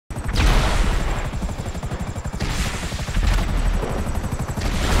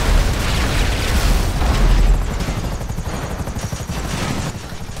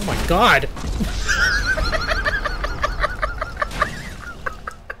god!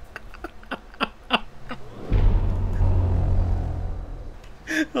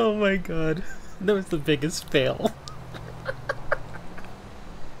 Oh my god. That was the biggest fail.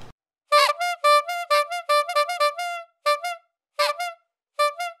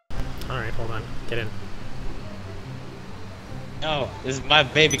 Alright, hold on. Get in. No, this is my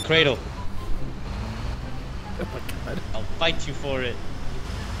baby cradle. Oh my god. I'll fight you for it.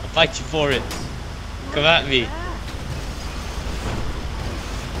 I'll fight you for it. Come at me.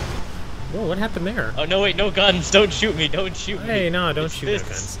 Whoa, what happened there? Oh no, wait, no guns. Don't shoot me. Don't shoot me. Hey, no, don't It's shoot no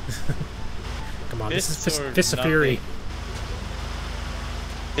fists. guns. Come on, this is Fists or Fist of Fury. nothing.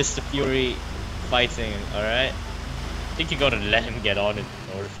 Fist of Fury fighting, alright? I think you gotta let him get on it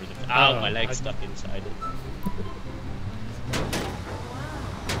in order for the. Ow, my leg's stuck inside it.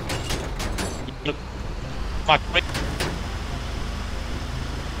 Look. Fuck, wait.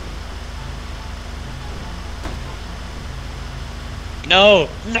 No!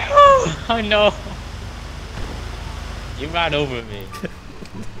 No! Oh no! You ran over me.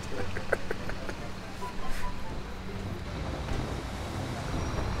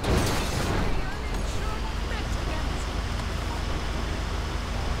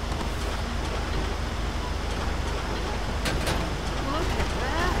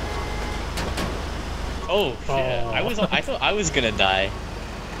 Oh shit! I thought I was gonna die.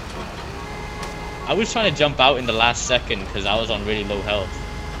 I was trying to jump out in the last second because I was on really low health.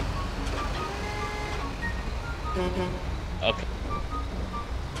 Okay.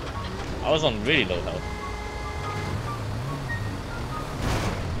 I was on really low health.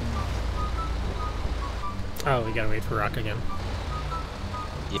 Oh, we gotta wait for Rock again.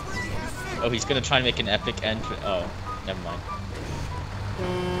 Yeah. Oh, he's gonna try and make an epic entry. Oh, never mind.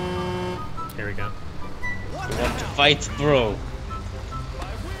 Here we go. You want to fight, bro?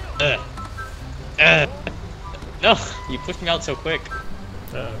 No, you pushed me out so quick.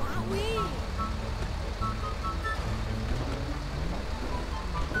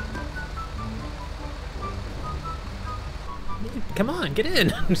 Come on, get in!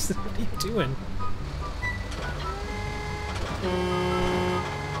 What are you doing?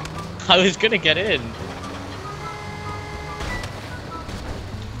 I was gonna get in.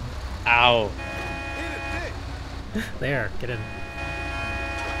 Ow. There, get in.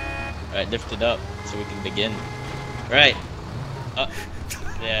 Alright, lift it up so we can begin. Right.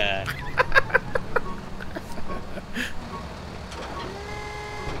 Yeah.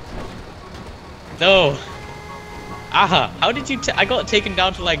 No. Aha! How did you? I got taken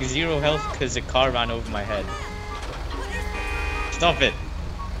down to like 0 health because the car ran over my head. Stop it.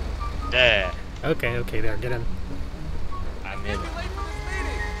 There. Okay, okay, there, get in. I'm in.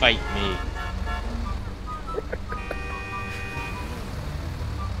 Fight me.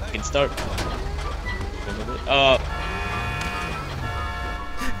 I can start. Oh.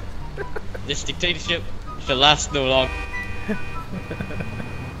 This dictatorship shall last no long.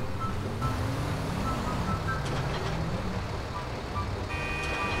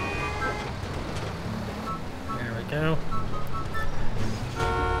 There we go.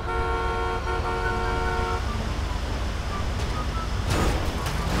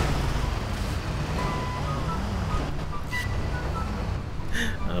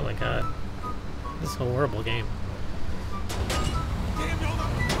 Oh my god. This is a horrible game.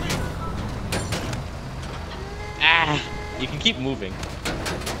 Ah! You can keep moving.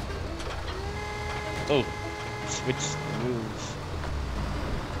 Oh. Switch moves.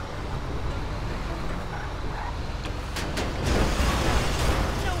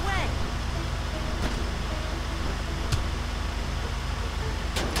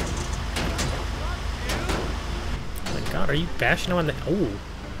 Oh my god, are you bashing him on the... Oh!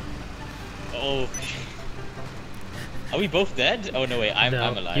 Oh. Are we both dead? Oh no, wait, I'm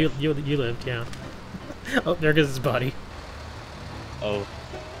alive. You lived, yeah. Oh, there goes his body. Oh.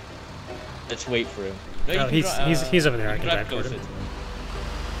 Let's wait for him. No, Oh, he's over there. I can drive toward him.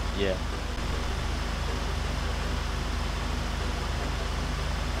 Yeah.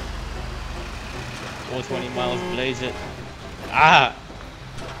 All 20 miles, blaze it. Ah!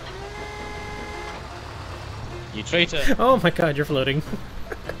 You traitor! Oh my god, you're floating.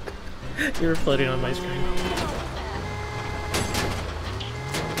 You're floating on my screen.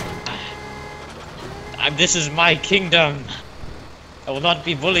 This is my kingdom. I will not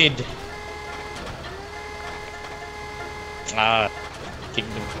be bullied. Ah,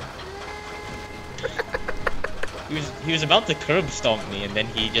 kingdom. He was about to curb stomp me, and then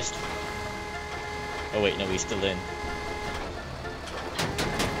he just. Oh wait, no, he's still in.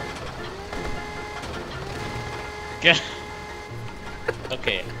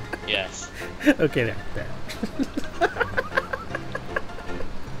 Okay, yes. Okay, there.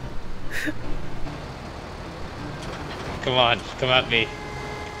 Come on, come at me.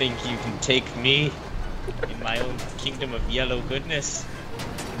 Think you can take me in my own kingdom of yellow goodness?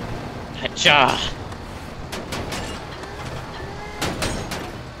 Hacha!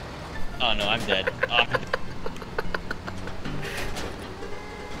 Oh no, I'm dead. Oh.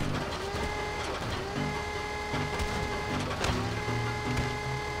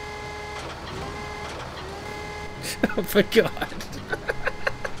 Oh my god.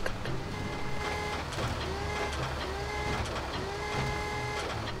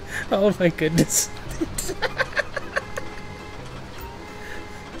 Oh my goodness.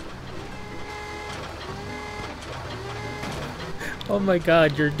 Oh my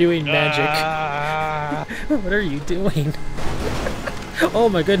god, you're doing magic. Ah. What are you doing? Oh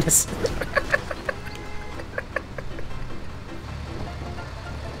my goodness.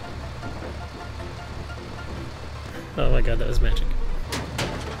 Oh my god, that was magic.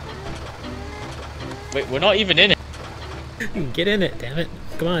 Wait, we're not even in it. Get in it, damn it.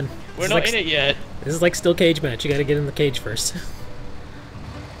 Come on. We're not in it yet. This is like steel cage match. You gotta get in the cage first.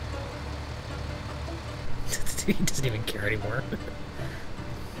 He doesn't even care anymore.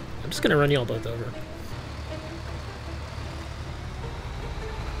 I'm just gonna run y'all both over.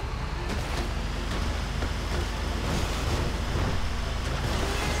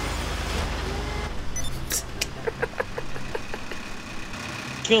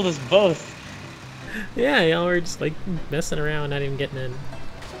 Killed us both. Yeah, y'all were just like messing around, not even getting in.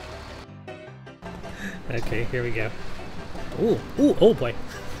 Okay, here we go. Ooh, ooh, oh boy.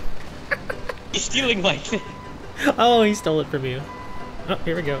 He's stealing my thing. Oh, he stole it from you. Oh,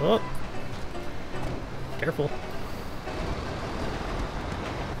 here we go. Oh. Careful.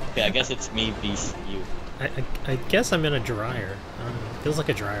 Okay, I guess it's me vs you. I guess I'm in a dryer. I don't know. It feels like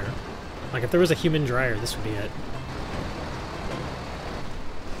a dryer. Like if there was a human dryer, this would be it.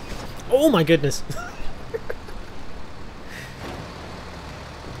 Oh my goodness!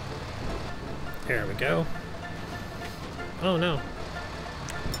 There we go. Oh no.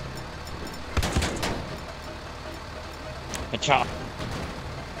 A chop.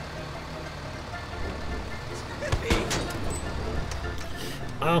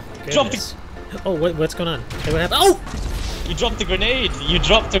 Oh, Drop goodness. Oh, what's going on? Hey, what happened? Oh! You dropped the grenade! You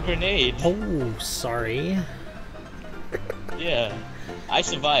dropped a grenade! Oh, sorry. Yeah. I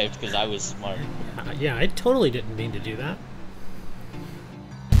survived because I was smart. Yeah, I totally didn't mean to do that.